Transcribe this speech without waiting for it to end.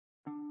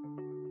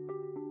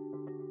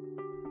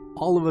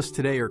All of us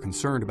today are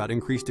concerned about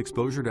increased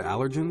exposure to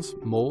allergens,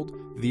 mold,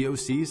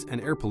 VOCs, and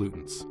air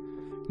pollutants.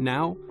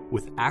 Now,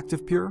 with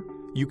ActivePure,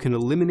 you can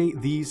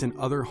eliminate these and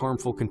other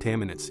harmful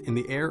contaminants in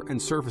the air and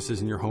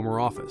surfaces in your home or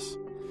office.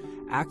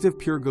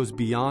 ActivePure goes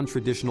beyond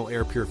traditional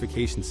air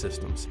purification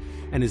systems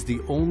and is the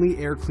only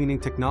air cleaning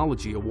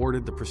technology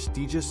awarded the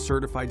prestigious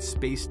Certified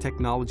Space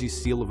Technology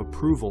Seal of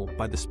Approval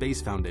by the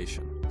Space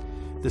Foundation.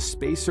 The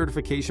Space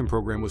Certification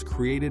Program was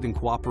created in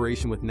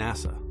cooperation with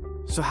NASA.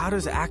 So how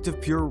does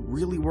ActivePure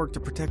really work to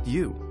protect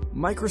you?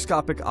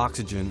 Microscopic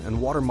oxygen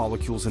and water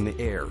molecules in the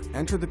air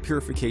enter the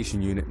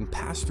purification unit and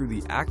pass through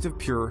the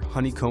ActivePure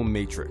honeycomb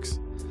matrix.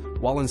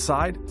 While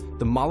inside,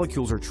 the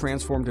molecules are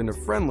transformed into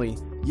friendly,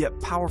 yet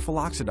powerful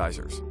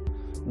oxidizers.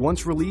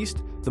 Once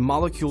released, the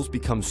molecules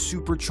become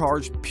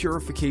supercharged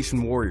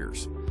purification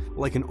warriors.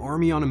 Like an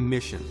army on a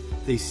mission,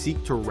 they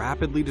seek to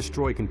rapidly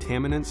destroy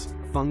contaminants,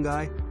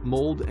 fungi,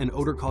 mold, and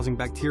odor-causing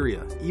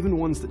bacteria, even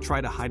ones that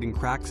try to hide in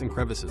cracks and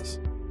crevices.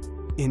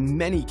 In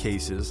many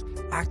cases,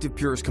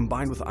 ActivePure is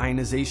combined with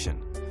ionization.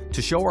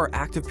 To show our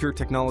ActivePure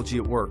technology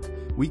at work,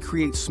 we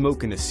create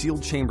smoke in a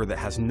sealed chamber that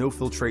has no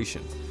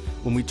filtration.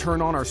 When we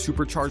turn on our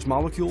supercharged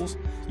molecules,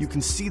 you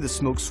can see the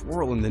smoke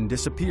swirl and then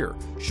disappear,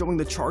 showing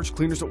the charge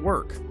cleaners at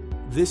work.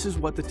 This is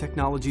what the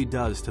technology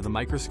does to the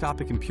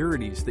microscopic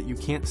impurities that you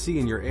can't see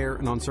in your air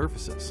and on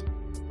surfaces.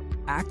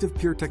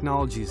 ActivePure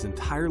technology is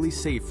entirely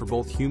safe for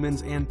both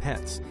humans and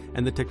pets,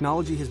 and the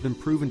technology has been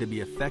proven to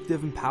be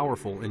effective and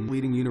powerful in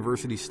leading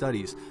university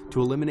studies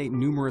to eliminate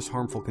numerous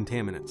harmful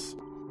contaminants.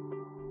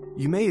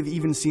 You may have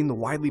even seen the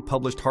widely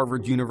published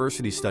Harvard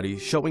University study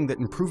showing that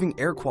improving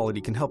air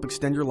quality can help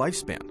extend your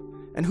lifespan.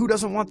 And who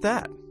doesn't want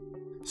that?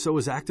 So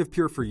is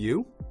ActivePure for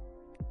you?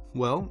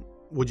 Well,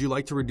 would you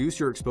like to reduce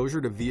your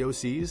exposure to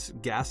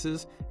VOCs,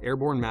 gases,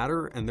 airborne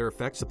matter, and their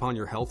effects upon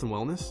your health and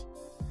wellness?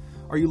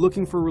 Are you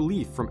looking for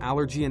relief from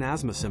allergy and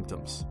asthma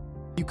symptoms?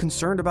 Are you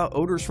concerned about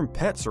odors from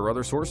pets or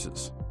other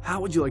sources?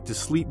 How would you like to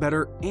sleep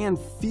better and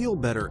feel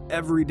better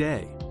every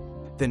day?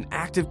 Then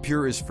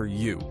ActivePure is for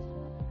you.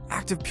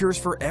 ActivePure is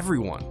for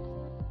everyone.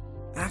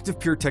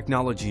 ActivePure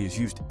technology is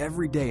used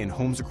every day in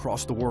homes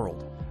across the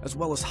world, as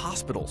well as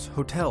hospitals,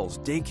 hotels,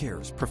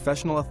 daycares,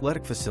 professional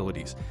athletic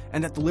facilities,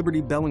 and at the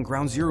Liberty Bell and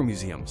Ground Zero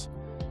museums.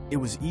 It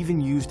was even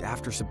used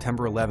after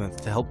September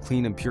 11th to help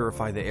clean and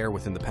purify the air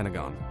within the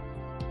Pentagon.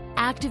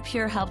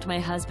 ActivePure helped my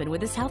husband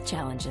with his health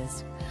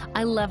challenges.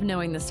 I love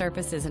knowing the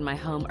surfaces in my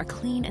home are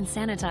clean and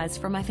sanitized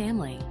for my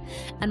family.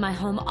 And my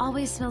home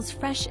always smells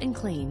fresh and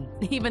clean,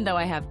 even though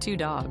I have 2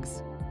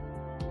 dogs.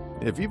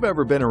 If you've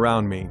ever been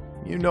around me,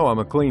 you know I'm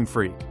a clean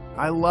freak.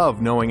 I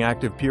love knowing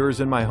ActivePure is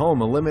in my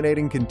home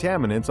eliminating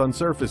contaminants on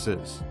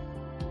surfaces.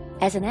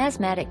 As an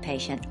asthmatic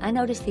patient, I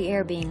noticed the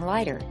air being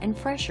lighter and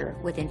fresher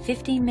within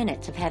 15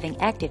 minutes of having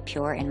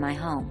ActivePure in my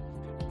home.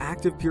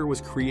 ActivePure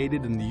was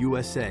created in the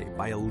USA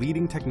by a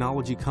leading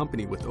technology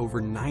company with over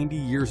 90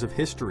 years of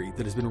history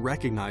that has been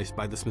recognized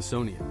by the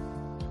Smithsonian.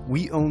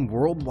 We own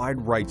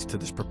worldwide rights to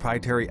this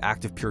proprietary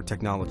ActivePure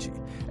technology,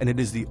 and it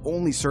is the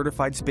only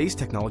certified space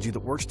technology that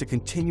works to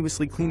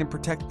continuously clean and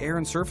protect air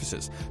and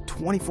surfaces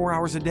 24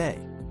 hours a day.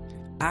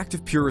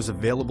 ActivePure is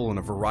available in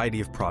a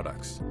variety of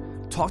products.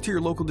 Talk to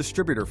your local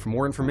distributor for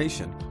more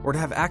information or to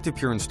have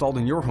ActivePure installed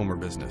in your home or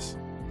business.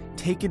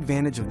 Take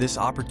advantage of this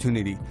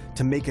opportunity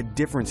to make a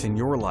difference in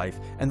your life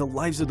and the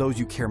lives of those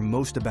you care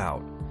most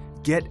about.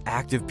 Get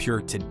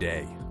ActivePure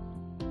today.